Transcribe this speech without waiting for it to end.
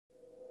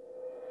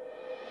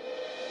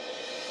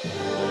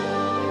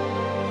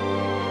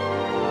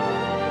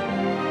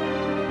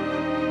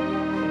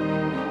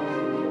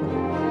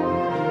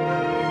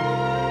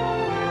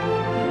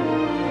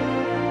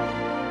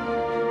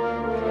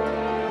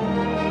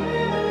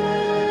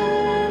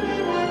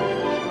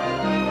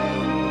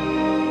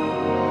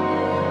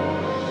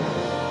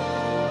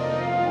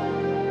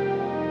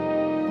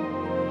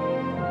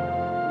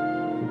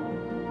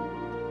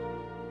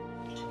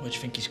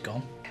you think he's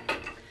gone?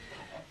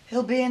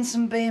 He'll be in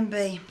some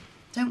B&B.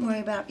 Don't worry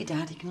about your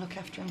dad, he can look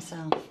after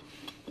himself.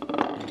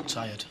 I'm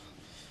tired.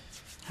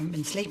 Haven't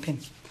been sleeping.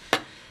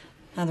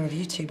 Neither of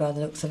you two by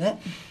the looks of it.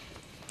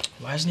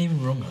 Why hasn't he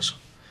even rung us?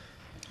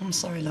 I'm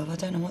sorry, love, I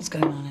don't know what's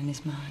going on in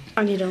his mind.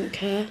 And you don't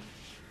care?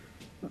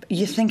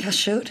 You think I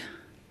should?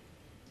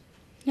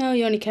 No,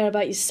 you only care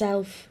about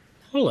yourself.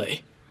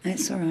 Holly?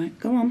 It's all right,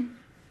 go on.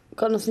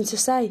 Got nothing to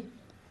say?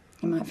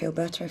 You might feel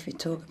better if you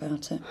talk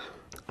about it.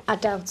 I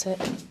doubt it.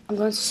 I'm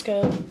going to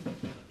school.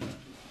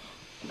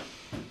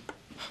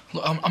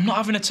 Look, I'm not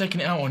having her taking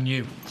it out on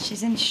you.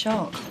 She's in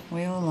shock.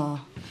 We all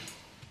are.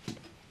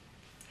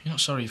 You're not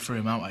sorry you threw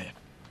him out, are you?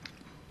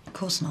 Of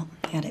course not.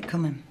 He had it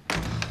coming.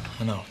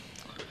 I know.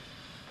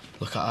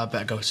 Look, I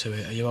better go to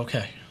it. Are you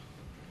OK?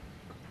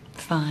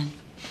 Fine.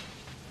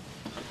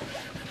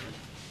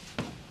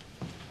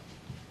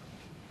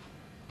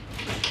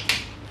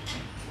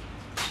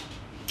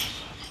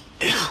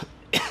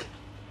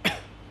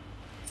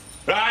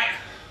 Right.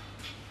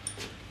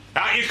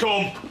 Out you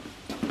come.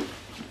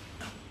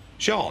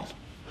 Sean.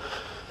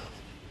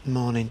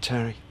 Morning,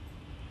 Terry.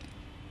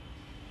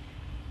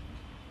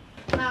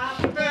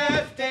 Happy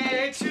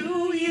birthday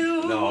to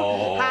you.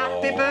 No.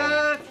 Happy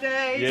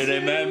birthday You to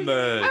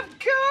remembered. Of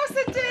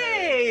course I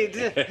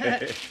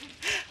did.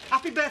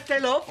 Happy birthday,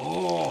 love.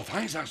 Oh,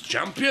 thanks, that's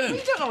champion.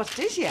 You don't know what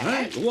it is yet.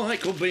 Right. Well, it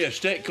could be a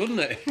stick, couldn't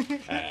it?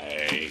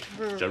 Hey,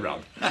 it's a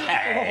run.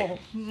 Hey.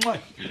 Mwah.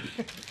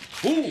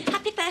 Ooh.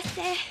 Happy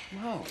birthday.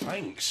 Well,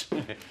 thanks.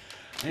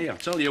 Hey, I'll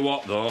tell you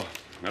what, though.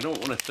 I don't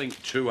want to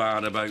think too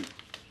hard about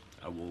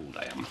how old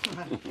I am.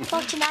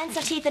 49's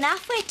not even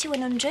halfway to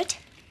 100.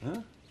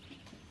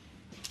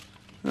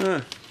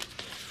 Huh?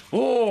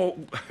 Oh,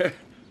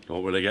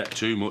 don't really get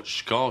too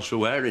much cause for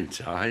wearing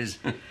ties.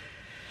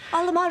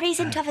 All the more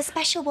reason to have a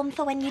special one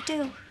for when you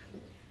do.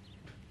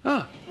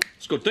 Ah,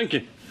 it's good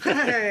thinking.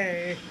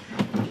 Hey.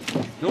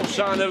 No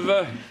sign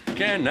of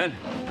Ken, then?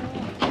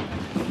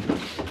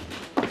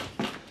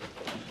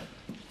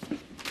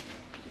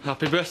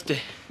 Happy birthday.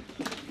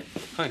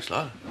 Thanks,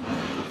 lad.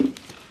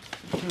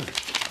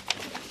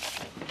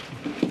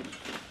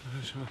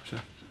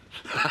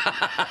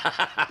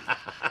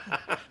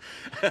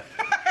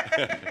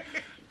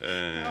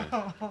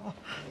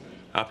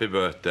 Happy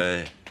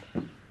birthday,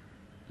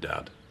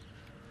 Dad.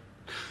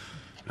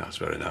 That's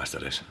very nice,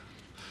 that is.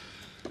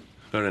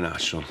 Very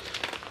nice, son.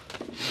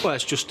 Well,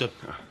 it's just a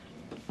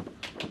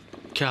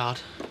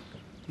card.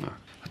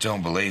 I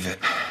don't believe it.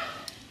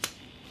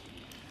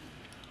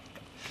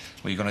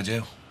 What are you going to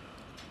do?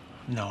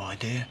 No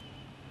idea.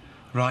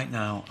 Right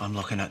now, I'm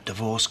looking at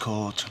divorce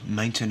court,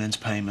 maintenance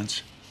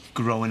payments,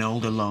 growing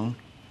old alone,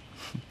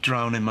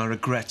 drowning my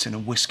regrets in a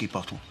whiskey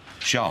bottle.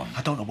 Sean.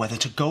 I don't know whether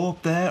to go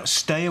up there or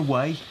stay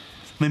away.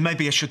 I mean,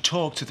 maybe I should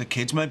talk to the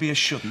kids, maybe I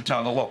shouldn't.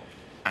 No, look,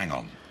 hang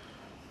on.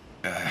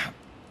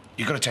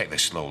 You've got to take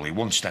this slowly,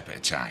 one step at a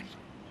time.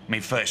 I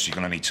mean, first, you're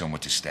going to need somewhere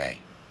to stay.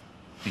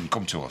 You can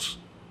come to us.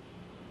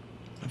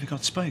 Have you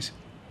got space?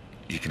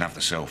 You can have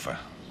the sofa.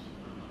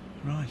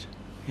 Right.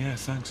 Yeah,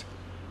 thanks.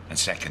 And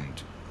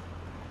second,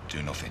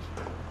 do nothing.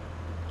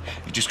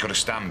 You just got to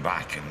stand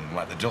back and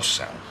let the dust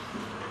settle.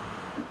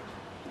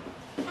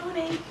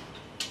 Morning.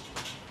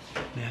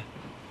 Yeah.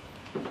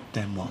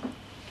 Then what?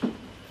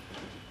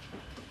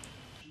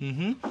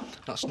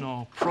 That's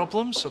no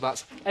problem. So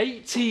that's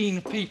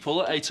 18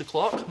 people at 8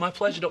 o'clock. My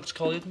pleasure, Dr.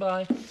 Collier.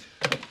 Bye.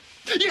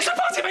 Yes, a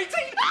party of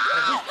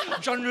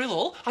 18! January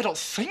Lull? I don't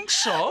think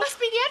so. Must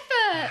be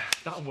the advert.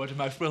 That word of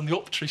mouth, we're on the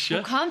up, Tricia.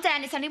 Oh, calm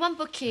down, it's only one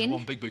booking.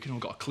 One big booking,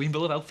 we've got a clean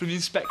bill of health from the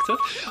inspector.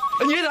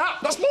 And you hear that?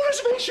 That's more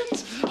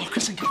reservations! Oh,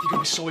 Chris and Kathy are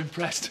going to be so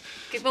impressed.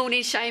 Good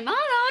morning, Shane. On.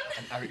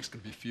 And Eric's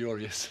going to be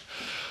furious.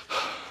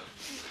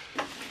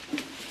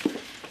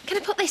 Can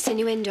I put this in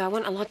your window? I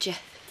want a lodger.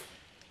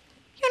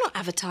 You're not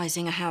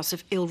advertising a house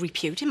of ill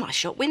repute in my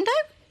shop window.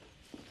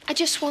 I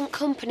just want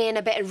company and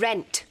a bit of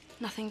rent.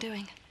 Nothing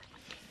doing.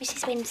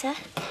 Mrs. Windsor,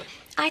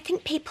 I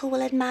think people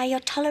will admire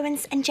your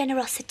tolerance and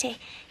generosity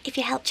if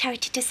you help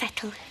charity to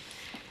settle.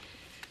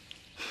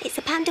 It's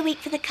 £1 a week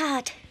for the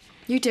card.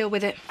 You deal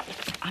with it.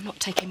 I'm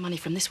not taking money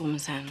from this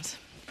woman's hands.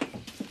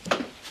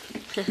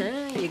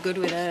 You're good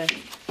with her.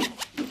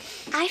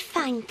 I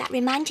find that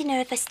reminding her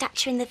of her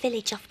stature in the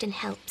village often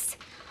helps.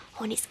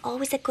 Oh, and it's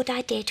always a good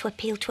idea to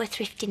appeal to her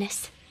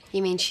thriftiness.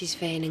 You mean she's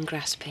vain and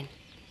grasping?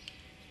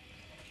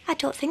 I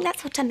don't think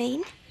that's what I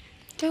mean.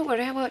 Don't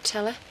worry, I won't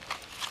tell her.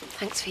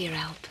 Thanks for your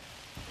help.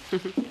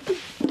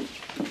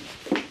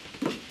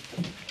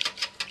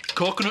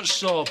 Coconut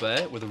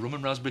sorbet with a rum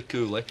and raspberry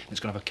coulis. It's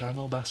going to have a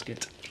caramel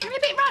basket. You're a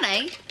bit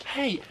runny.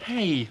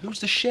 Hey, who's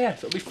the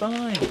chef? It'll be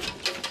fine.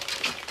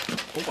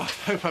 Oh,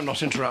 I hope I'm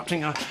not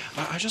interrupting.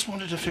 I just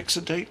wanted to fix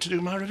a date to do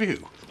my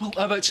review. Well,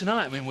 how about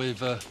tonight? I mean, we've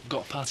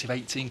got a party of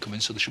 18 coming,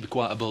 so there should be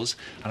quite a buzz.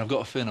 And I've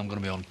got a feeling I'm going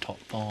to be on top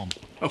form.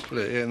 Oh,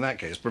 well, in that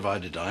case,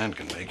 provided Diane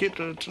can make it,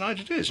 tonight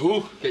it is.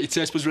 Ooh, get your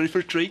taste buds ready for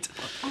a treat.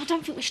 Oh, I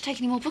don't think we should take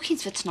any more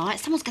bookings for tonight.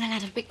 Someone's going to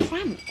have a bit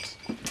cramped.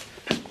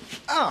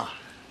 Ah.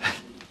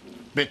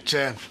 Bit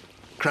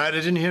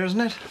crowded in here, isn't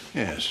it?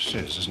 Yes, it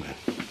is, isn't it?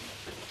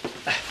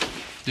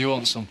 Do you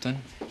want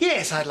something?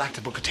 Yes, I'd like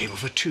to book a table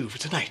for 2 for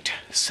tonight,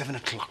 7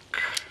 o'clock.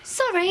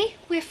 Sorry,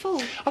 we're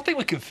full. I think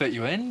we can fit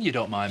you in. You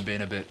don't mind being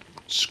a bit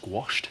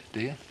squashed, do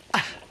you?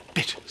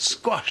 Bit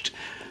squashed.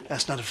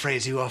 That's not a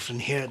phrase you often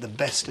hear at the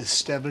best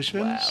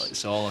establishments. Well,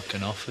 it's all I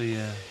can offer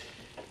you.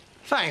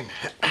 Fine.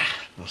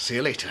 We'll see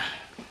you later.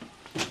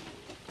 What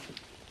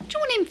do you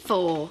want him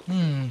for?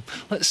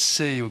 Let's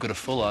see, we've got a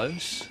full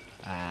house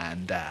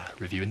and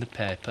reviewing the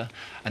paper,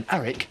 and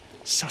Eric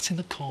sat in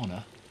the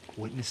corner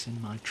witnessing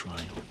my trial.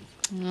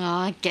 Oh,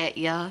 I get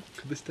ya.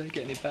 Could this day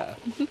get any better?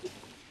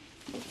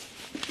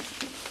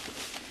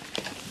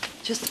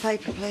 Just the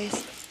paper,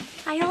 please.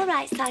 Are you all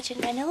right,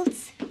 Sergeant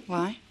Reynolds?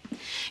 Why?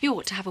 You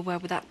ought to have a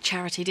word with that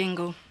Charity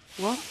Dingle.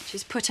 What?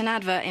 She's put an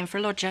advert in for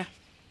a lodger.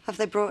 Have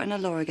they brought in a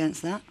law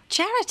against that?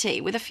 Charity,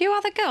 with a few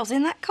other girls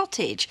in that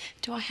cottage.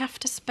 Do I have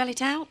to spell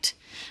it out?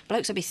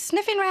 Blokes will be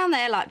sniffing round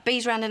there like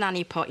bees round an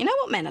honey pot. You know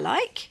what men are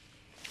like?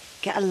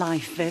 Get a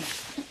life,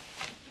 Viv.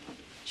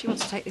 She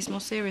wants to take this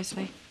more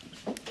seriously.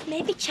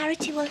 Maybe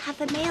Charity will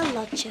have a male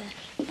lodger.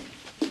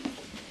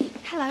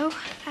 Hello.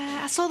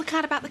 I saw the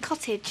card about the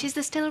cottage. Is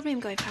there still a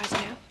room going for us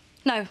now?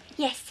 No.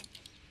 Yes.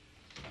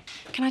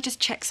 Can I just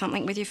check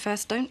something with you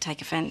first? Don't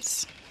take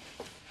offence.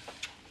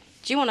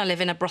 Do you want to live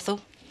in a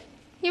brothel?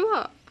 You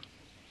what?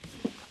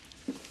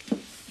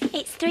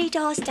 It's 3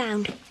 doors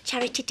down.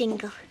 Charity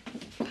Dingle.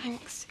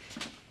 Thanks.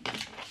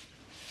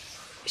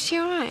 Is she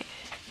all right?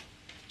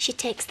 She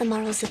takes the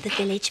morals of the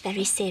village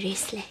very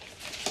seriously.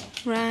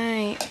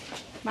 Right.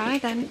 Bye,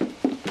 then.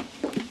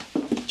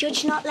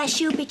 Judge not,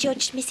 lest you be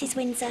judged, Mrs.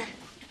 Windsor.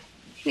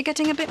 You're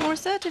getting a bit more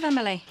assertive,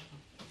 Emily.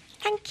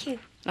 Thank you.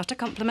 Not a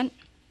compliment.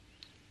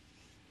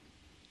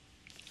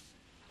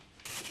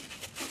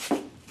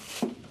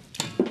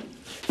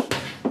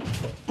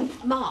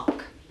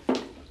 Mark.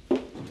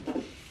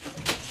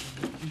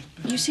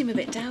 You seem a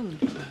bit down.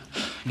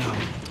 No,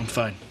 I'm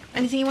fine.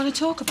 Anything you want to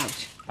talk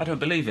about? I don't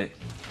believe it.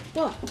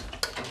 What?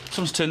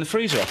 Someone's turned the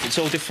freezer off. It's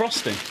all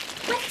defrosting.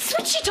 Well,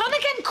 switch it on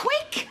again,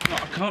 quick! No,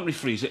 I can't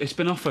refreeze it. It's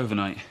been off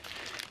overnight.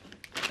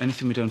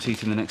 Anything we don't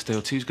eat in the next day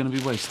or two is going to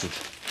be wasted.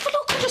 Well,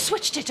 who could have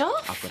switched it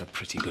off? I've got a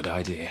pretty good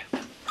idea.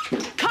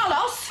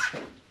 Carlos!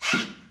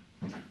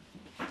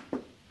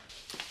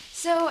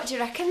 So, what do you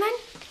reckon, then?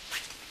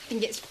 I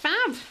think it's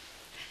fab.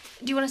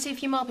 Do you want to see a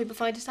few more people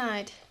before I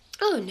decide?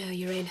 Oh, no,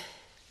 you're in.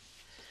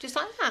 Just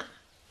like that?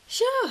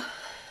 Sure.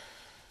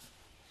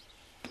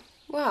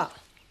 What?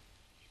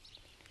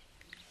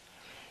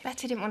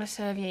 Betty didn't want to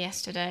serve you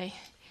yesterday.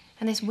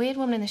 And this weird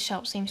woman in the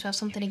shop seems to have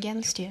something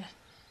against you.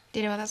 Do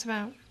you know what that's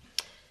about?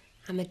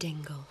 I'm a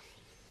dingle.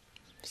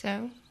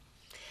 So?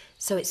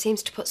 So it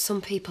seems to put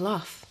some people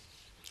off.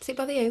 Does it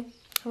bother you?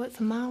 I work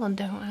for Marlon,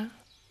 don't I?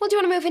 Well, do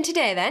you want to move in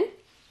today, then?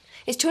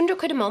 It's 200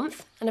 quid a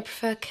month, and I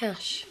prefer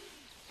cash.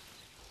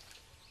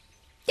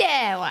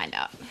 Yeah, why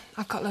not?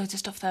 I've got loads of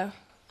stuff, though.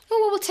 Oh,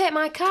 well, we'll take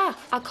my car.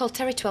 I'll call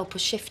Terry to help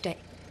us shift it.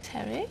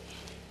 Terry?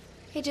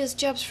 He does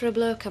jobs for a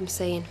bloke I'm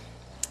seeing.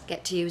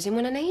 Get to use him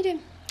when I need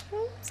him.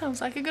 Well, sounds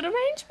like a good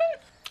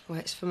arrangement.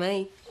 Works for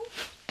me.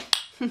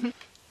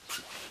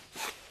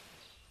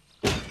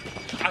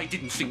 I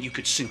didn't think you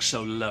could sink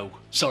so low.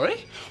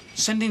 Sorry?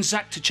 Sending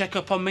Zach to check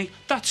up on me?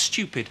 That's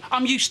stupid.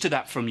 I'm used to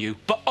that from you.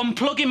 But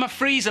unplugging my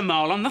freezer,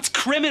 Marlon, that's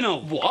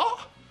criminal.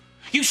 What?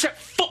 You set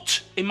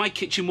foot in my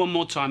kitchen one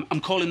more time,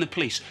 I'm calling the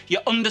police. You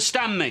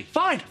understand me?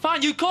 Fine,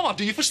 you call. I'll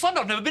do you for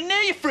slander. I've never been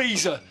near your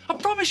freezer. I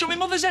promise you, on my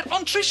mother's head,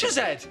 on Trisha's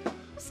head.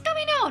 What's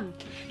going on?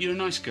 You're a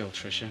nice girl,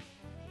 Trisha.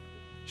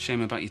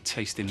 Shame about your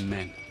taste in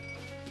men.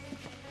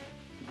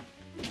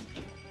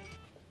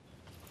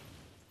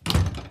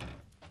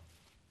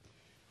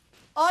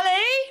 Ollie!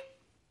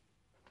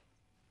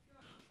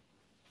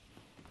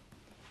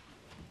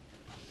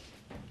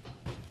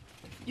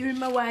 You're in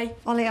my way.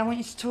 Ollie, I want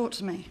you to talk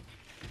to me.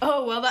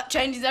 Oh, well, that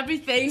changes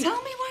everything.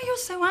 Tell me why you're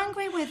so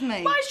angry with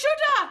me. Why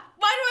should I?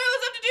 Why do I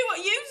always have to do what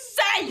you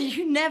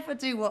say? You never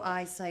do what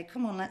I say.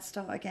 Come on, let's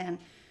start again.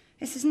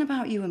 This isn't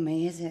about you and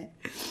me, is it?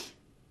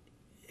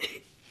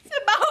 It's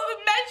about the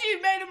mess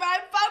you made of my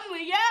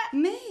family, yeah?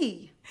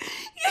 Me?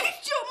 You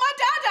shut my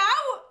dad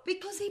out.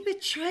 Because he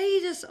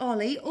betrayed us,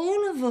 Ollie,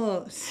 all of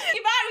us.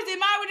 If I was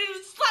him, I would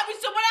have slept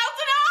with someone else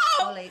and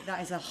all. Ollie,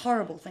 that is a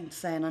horrible thing to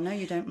say, and I know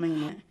you don't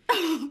mean it.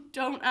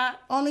 Don't I?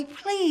 Ollie,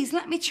 please,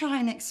 let me try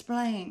and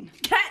explain.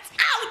 Get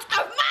out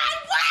of my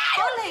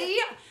way! Ollie,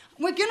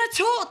 we're going to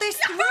talk this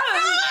through. No!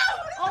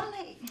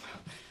 Ollie,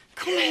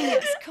 come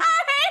here. Come. I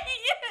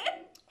hate you.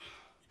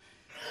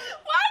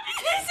 Why did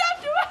this have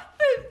to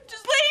happen?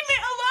 Just leave me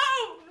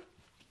alone.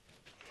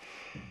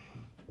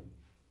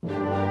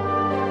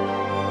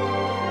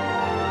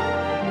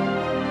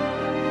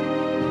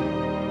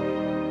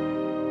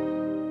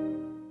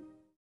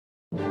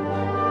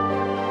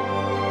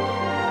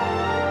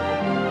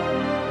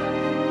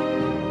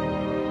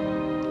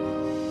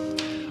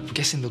 I'm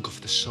guessing they'll go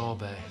for the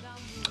sorbet.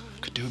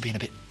 Could do with being a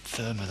bit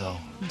firmer, though.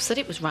 I said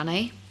it was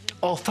runny.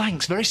 Oh,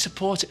 thanks. Very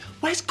supportive.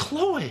 Where's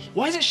Chloe?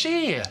 Why isn't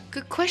she here?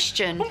 Good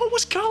question. What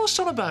was Carlos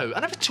on about? I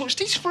never touched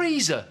his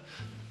freezer.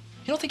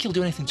 You don't think he'll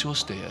do anything to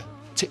us, do you?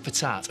 tit for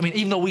tat. I mean,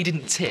 even though we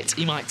didn't tit,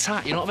 he might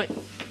tat, you know what I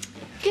mean?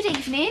 Good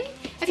evening.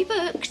 Have you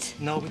booked?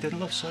 No, we didn't,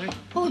 love, sorry.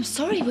 Oh, I'm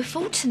sorry, we're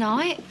full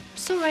tonight.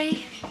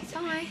 Sorry.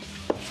 Sorry.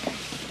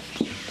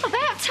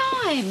 About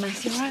time.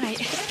 You're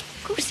right.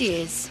 Of course he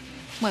is.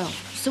 Well,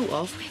 sort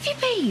of. Where have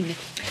you been?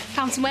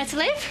 Found somewhere to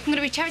live. I'm going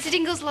to be Charity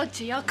Dingle's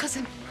lodger, your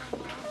cousin.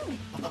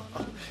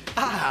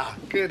 Ah,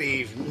 good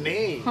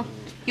evening. Huh.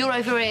 You're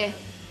over here.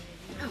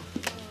 Oh,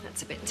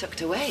 that's a bit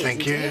tucked away,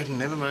 Thank you. isn't it?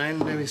 Never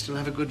mind. We still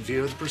have a good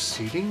view of the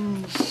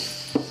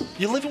proceedings.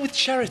 You're living with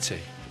Charity?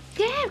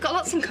 Yeah, I've got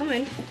lots in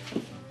common.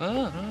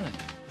 Oh, right.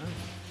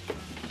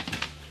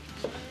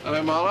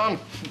 Hello, Marlon.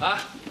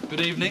 Ah,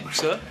 good evening,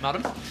 sir,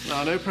 madam.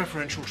 Now, no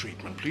preferential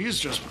treatment, please,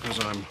 just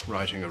because I'm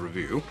writing a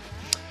review.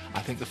 I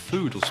think the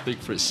food will speak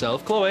for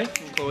itself. Chloe,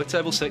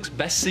 table 6,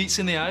 best seats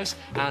in the house,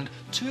 and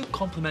 2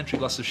 complimentary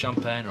glasses of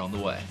champagne are on the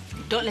way.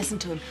 Don't listen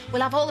to him.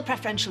 We'll have all the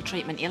preferential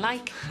treatment you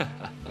like.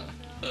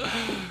 I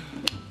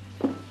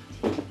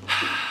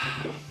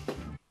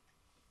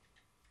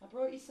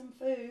brought you some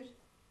food.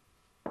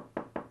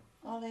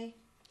 Ollie.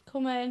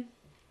 Come in.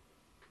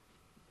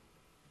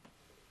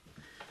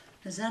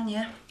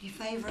 Lasagna, your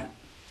favourite.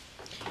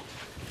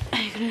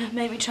 Are you going to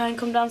make me try and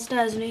come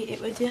downstairs and eat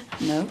it with you?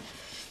 No.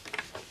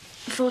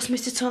 Force me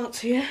to talk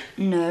to you?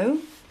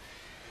 No.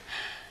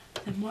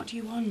 Then what do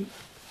you want?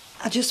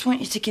 I just want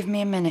you to give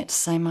me a minute to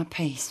say my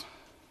piece.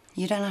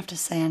 You don't have to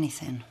say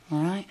anything,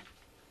 all right?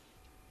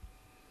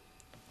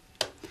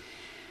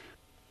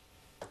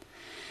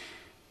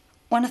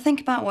 When I think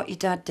about what your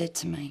dad did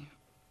to me,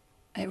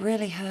 it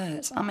really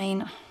hurts. I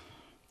mean,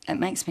 it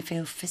makes me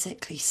feel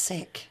physically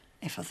sick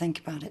if I think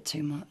about it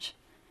too much.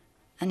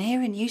 And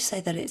hearing you say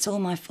that it's all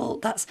my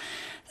fault, that's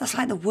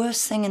like the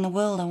worst thing in the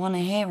world I want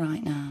to hear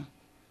right now.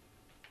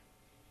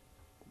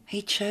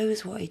 He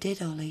chose what he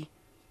did, Ollie,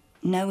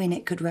 knowing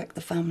it could wreck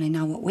the family.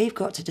 Now what we've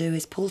got to do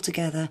is pull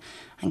together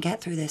and get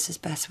through this as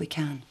best we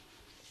can.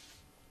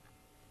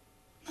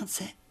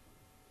 That's it.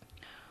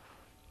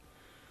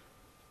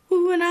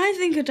 Well, when I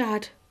think of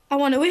Dad, I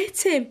want to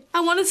hit him.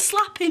 I want to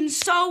slap him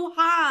so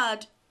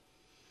hard.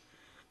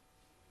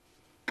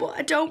 But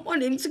I don't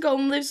want him to go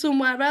and live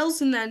somewhere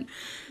else and then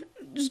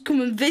just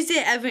come and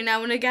visit every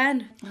now and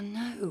again. I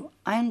know.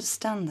 I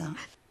understand that.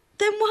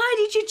 Then why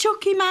did you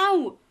chuck him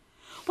out?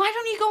 Why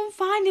don't you go and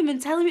find him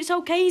and tell him it's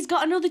okay, he's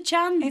got another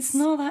chance? It's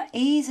not that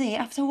easy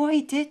after what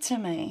he did to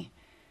me.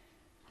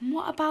 And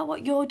what about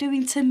what you're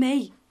doing to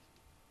me?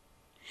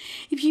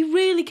 If you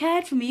really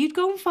cared for me, you'd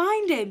go and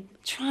find him.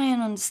 Try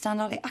and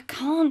understand, Ollie. I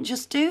can't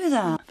just do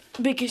that.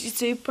 Because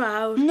you're too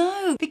proud?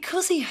 No,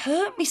 because he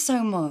hurt me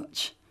so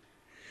much.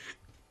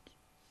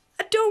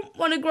 I don't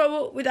want to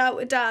grow up without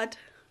a dad.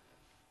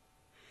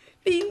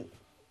 You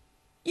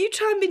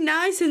try and be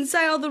nice and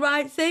say all the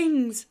right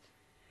things.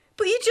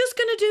 But you're just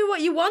going to do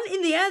what you want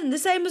in the end, the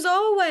same as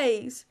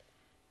always.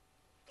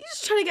 You're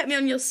just trying to get me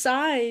on your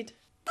side.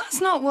 That's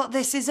not what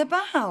this is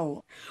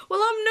about.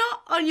 Well, I'm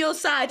not on your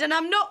side and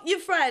I'm not your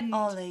friend.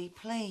 Ollie,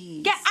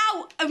 please. Get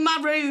out of my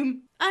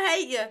room. I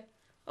hate you.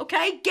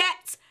 OK?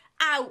 Get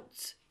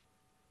out.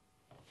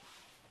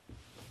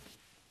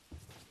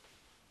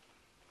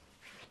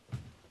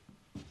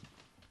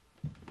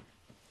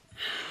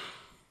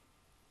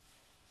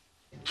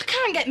 I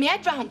can't get my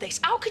head round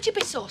this. How could you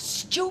be so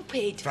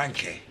stupid?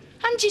 Frankie.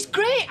 Angie's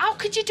great. How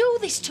could you do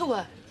this to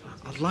her?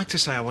 I'd like to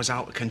say I was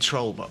out of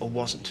control, but I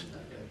wasn't.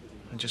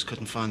 I just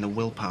couldn't find the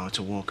willpower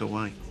to walk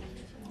away.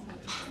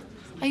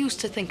 I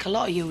used to think a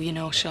lot of you, you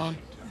know, Sean.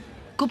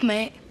 Good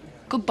mate,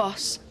 good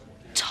boss,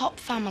 top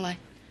family.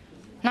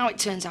 Now it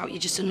turns out you're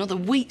just another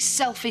weak,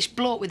 selfish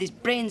bloke with his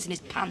brains in his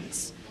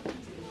pants.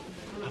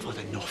 I've had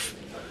enough.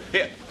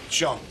 Here,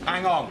 Sean,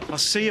 hang on. I'll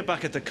see you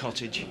back at the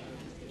cottage.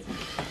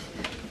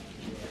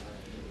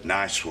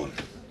 Nice one.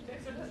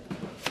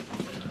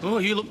 Oh,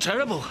 you look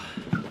terrible.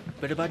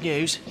 Bit of bad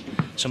news.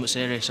 Something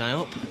serious, I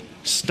hope.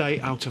 Stay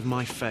out of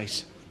my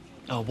face.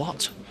 Oh,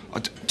 what?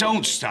 Oh,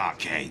 don't start,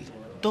 Kane.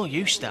 Don't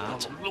you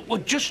start. We're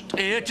just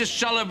here to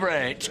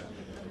celebrate.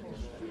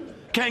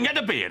 Kane, get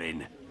a beer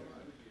in.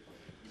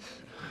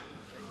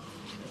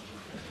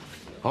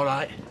 All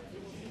right.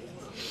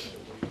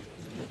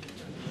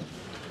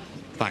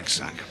 Thanks,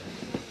 Zach.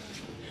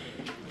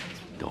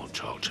 Don't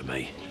talk to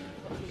me.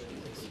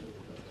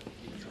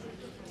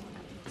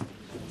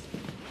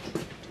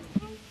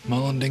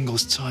 Marlon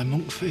Dingle's Thai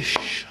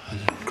monkfish and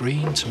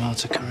green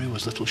tomato curry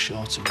was little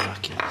short of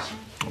miraculous.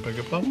 I beg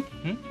your pardon?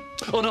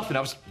 Oh, nothing.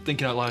 I was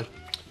thinking out loud.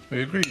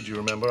 We agreed, you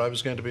remember, I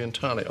was going to be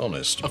entirely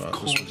honest about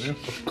this with you.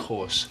 Of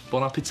course.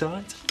 Bon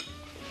appetit.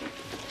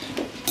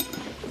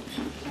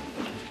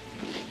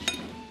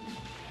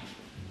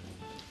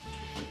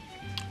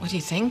 What do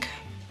you think?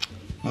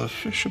 Well, the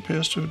fish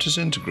appears to have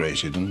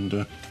disintegrated and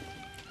the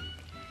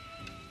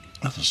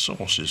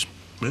sauce is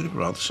really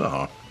rather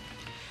sour.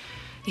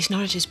 He's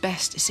not at his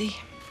best, is he?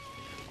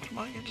 What am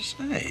I going to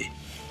say?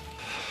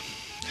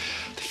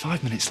 They're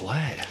 5 minutes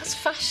late. That's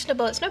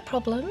fashionable, it's no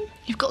problem.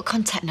 You've got a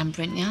contact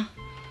number, haven't you?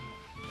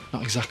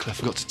 Not exactly. I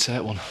forgot to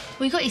take one.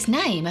 Well, you got his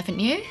name, haven't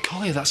you?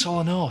 Collier, that's all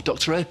I know.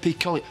 Dr. A.P.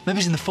 Collier. Maybe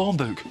he's in the phone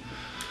book.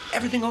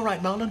 Everything all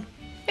right, Marlon?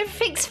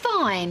 Everything's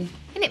fine,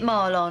 isn't it,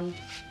 Marlon?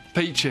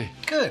 Peachy.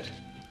 Good.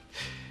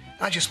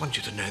 I just want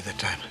you to know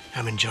that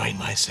I'm enjoying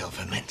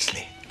myself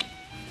immensely.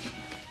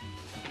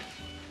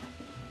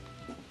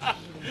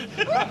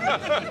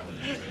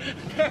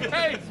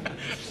 Hey,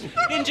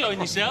 enjoying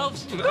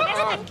yourselves? Yes,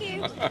 thank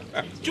you.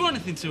 Do you want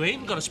anything to eat?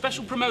 We've got a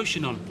special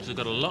promotion on, because I've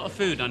got a lot of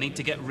food I need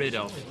to get rid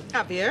of.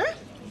 Have you?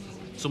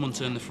 Someone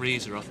turned the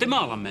freezer off. Did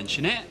Marlon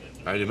mention it?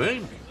 How do you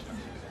mean?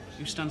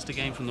 Who stands to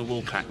gain from the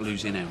wool pack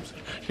losing out?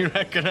 You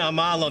reckon our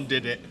Marlon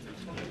did it?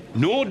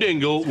 No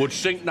dingle would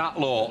sink that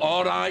low,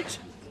 all right?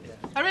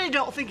 I really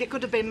don't think it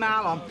could have been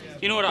Marlon.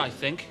 You know what I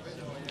think?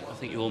 I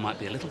think you all might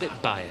be a little bit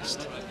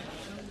biased.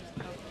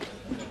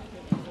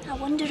 I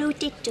wonder who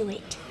did do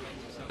it.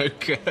 Who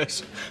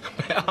cares?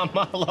 I bet our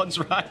Marlon's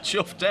right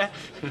chuffed, eh?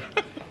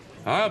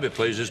 I'll be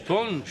pleased as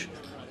punch.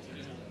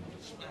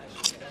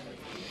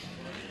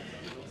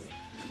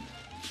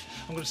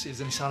 I'm going to see if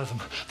there's any sign of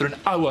them. They're an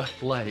hour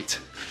late.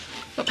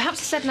 But perhaps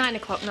I said 9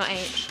 o'clock, not 8.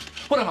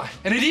 What am I,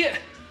 an idiot?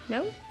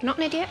 No, you're not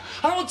an idiot.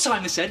 I know what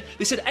time they said.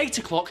 They said 8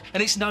 o'clock,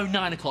 and it's now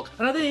 9 o'clock.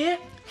 And are they here?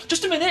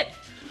 Just a minute.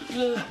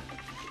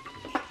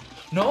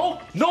 No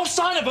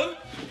sign of them.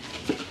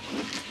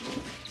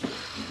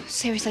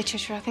 Seriously,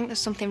 Trisha, I think there's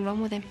something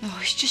wrong with him. Oh,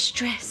 he's just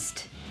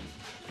stressed.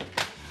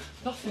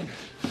 Nothing.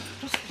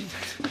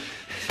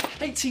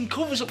 18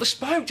 covers up the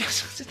spout.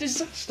 It's a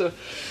disaster.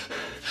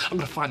 I'm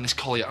going to find this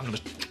collier. I'm going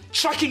to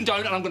track him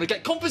down and I'm going to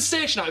get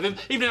compensation out of him,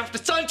 even if I have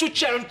to tie him to a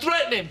chair and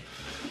threaten him.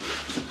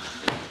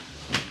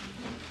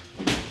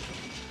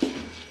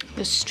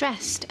 There's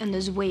stressed and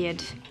there's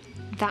weird.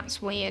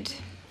 That's weird.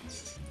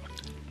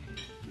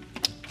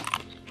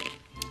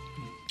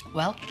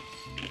 Well,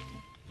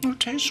 it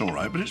tastes all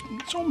right, but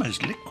it's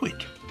almost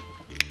liquid.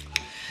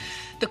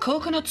 The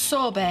coconut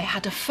sorbet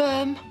had a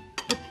firm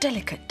but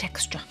delicate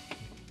texture.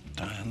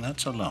 Diane,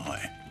 that's a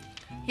lie.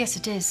 Yes,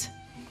 it is.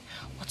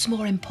 What's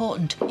more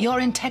important, your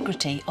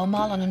integrity or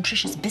Marlon and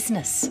Trisha's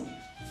business?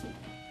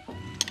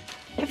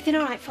 Everything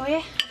all right for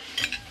you?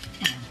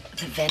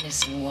 The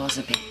venison was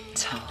a bit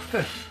tough.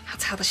 I'll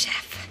tell the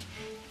chef.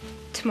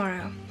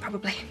 Tomorrow,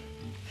 probably.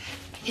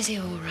 Is he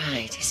all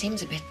right? He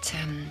seems a bit,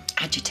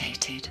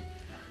 agitated.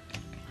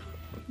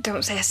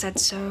 Don't say I said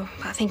so.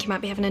 I think he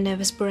might be having a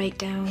nervous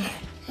breakdown.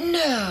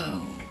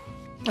 No.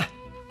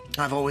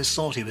 I've always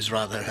thought he was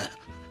rather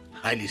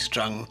highly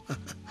strung.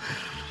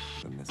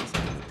 The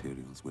necessary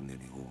materials were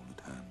nearly all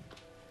at hand.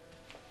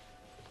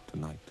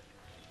 Tonight,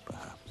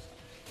 perhaps,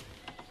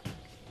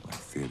 my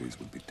theories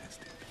would be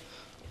tested.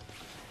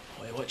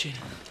 What are you watching?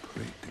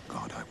 Pray to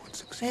God I would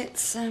succeed.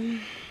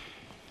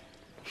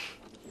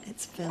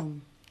 It's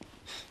film.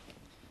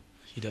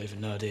 You don't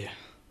even know, do you?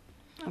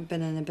 I've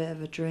been in a bit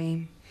of a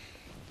dream.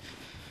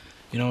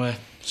 You know,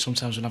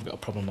 sometimes when I've got a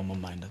problem on my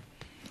mind, I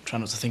try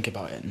not to think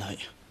about it at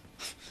night.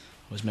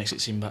 Always makes it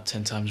seem about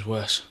 10 times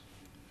worse.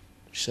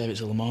 Just save it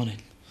till the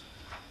morning.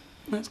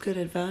 That's good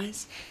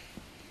advice.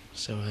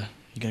 So,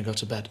 you gonna go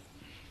to bed?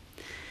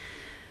 I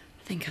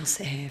think I'll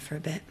sit here for a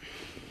bit.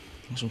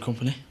 Want some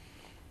company?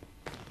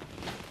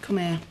 Come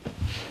here.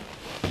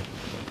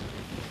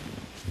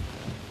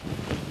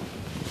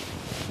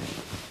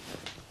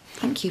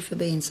 Thank you for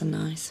being so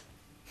nice.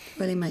 It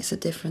really makes a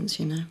difference,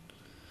 you know.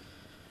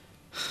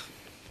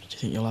 Do you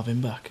think you'll have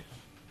him back?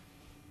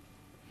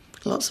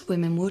 Lots of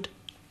women would.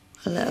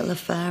 A little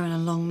affair and a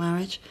long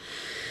marriage.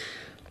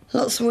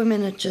 Lots of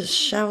women would just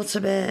shout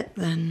a bit,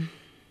 then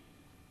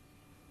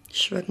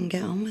shrug and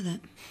get on with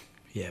it.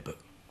 Yeah, but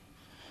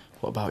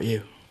what about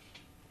you?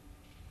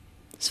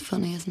 It's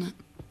funny, isn't it?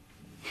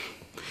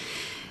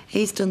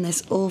 He's done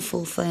this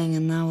awful thing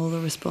and now all the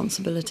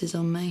responsibility's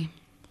on me.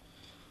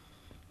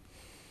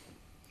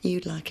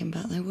 You'd like him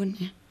back there,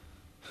 wouldn't you?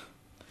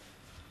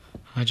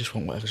 I just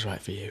want whatever's right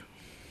for you.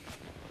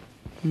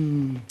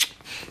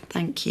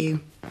 Thank you.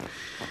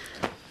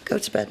 Go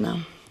to bed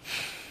now.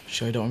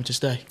 Sure you don't want me to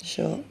stay?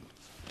 Sure.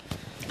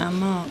 And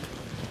Mark,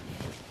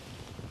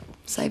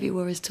 save your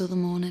worries till the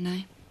morning,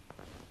 eh?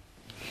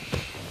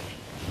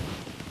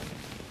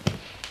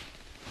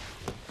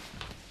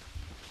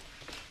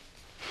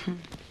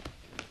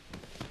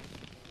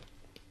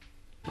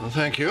 Well,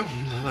 thank you.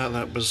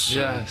 That was...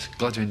 Yes,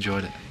 glad you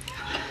enjoyed it.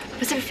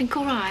 Was everything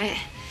all right?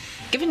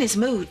 Given his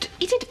mood,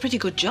 he did a pretty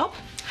good job.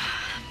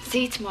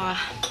 See you tomorrow.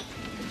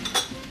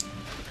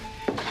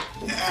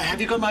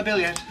 Have you got my bill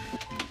yet?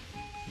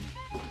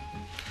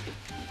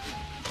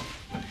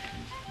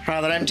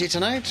 Rather empty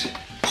tonight?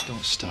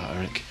 Don't start,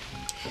 Eric.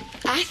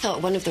 I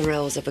thought one of the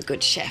roles of a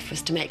good chef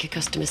was to make your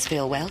customers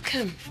feel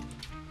welcome.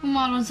 Well,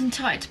 Marlon's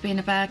entitled to be in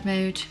a bad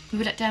mood. We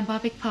were let down by a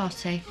big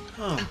party.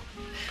 Oh.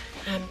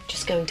 I'm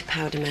just going to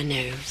powder my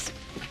nose.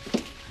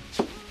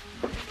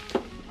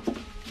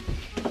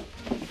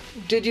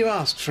 Did you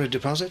ask for a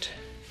deposit?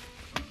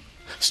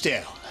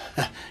 Still,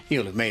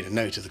 you'll have made a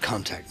note of the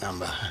contact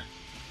number.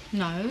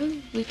 No,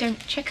 we don't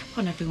check up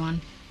on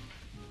everyone.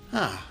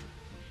 Ah.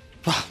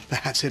 Well,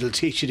 perhaps it'll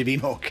teach you to be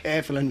more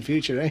careful in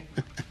future, eh?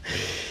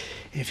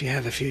 If you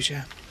have a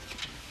future.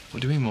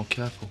 What do you mean more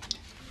careful?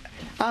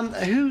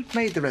 Who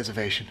made the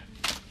reservation?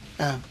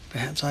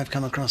 Perhaps I've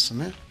come across them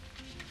there.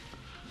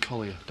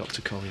 Collier,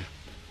 Dr. Collier.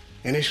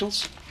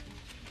 Initials?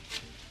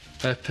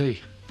 P.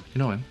 You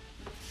know him?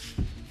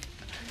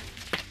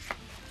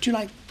 Do you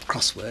like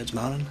crosswords,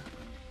 Marlon?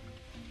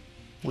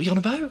 What are you on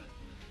about?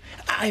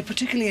 I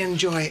particularly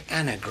enjoy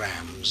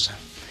anagrams.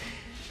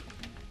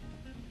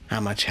 How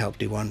much help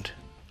do you want?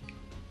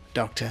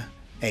 Dr.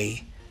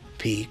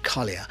 A.P.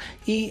 Collier.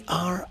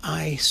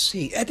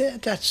 E-R-I-C.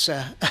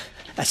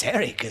 That's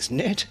Eric, isn't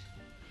it?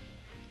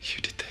 You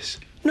did this?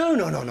 No.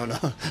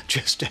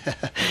 Just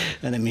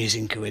an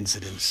amusing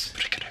coincidence.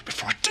 But I get out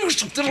before I do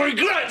something I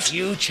regret!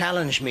 You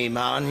challenge me,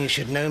 Marn. You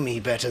should know me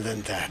better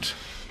than that.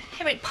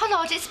 Eric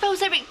Pollard. It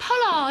spells Eric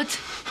Pollard.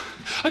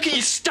 How can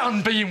you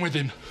stand being with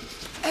him?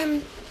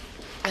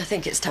 I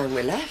think it's time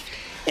we left.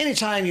 Any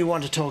time you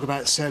want to talk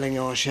about selling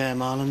your share,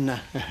 Marlon,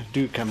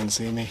 do come and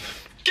see me.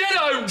 Get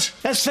out!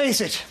 Let's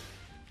face it.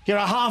 You're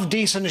a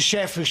half-decent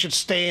chef who should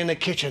stay in the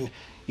kitchen.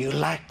 You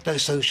lack the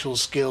social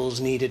skills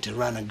needed to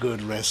run a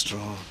good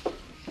restaurant.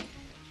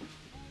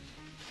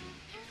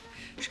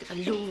 Should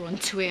get the law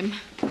onto him.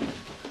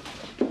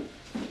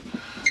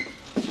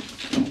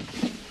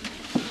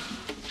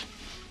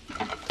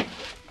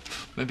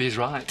 Maybe he's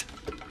right.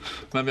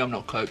 Maybe I'm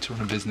not cut out to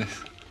run a business.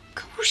 Of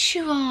course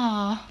you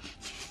are.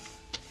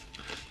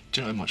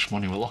 Do you know how much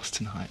money we lost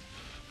tonight?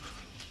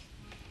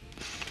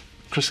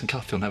 Chris and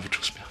Kathy will never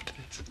trust me after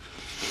this.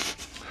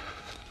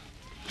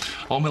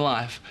 All my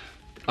life,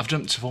 I've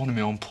dreamt of owning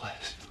my own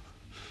place.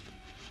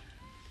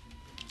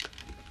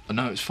 And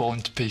now it's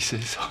falling to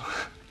pieces.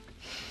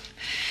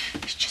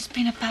 It's just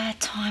been a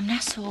bad time,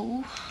 that's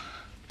all.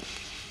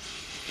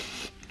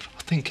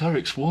 I think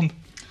Eric's won.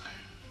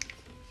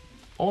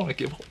 I want to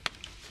give up.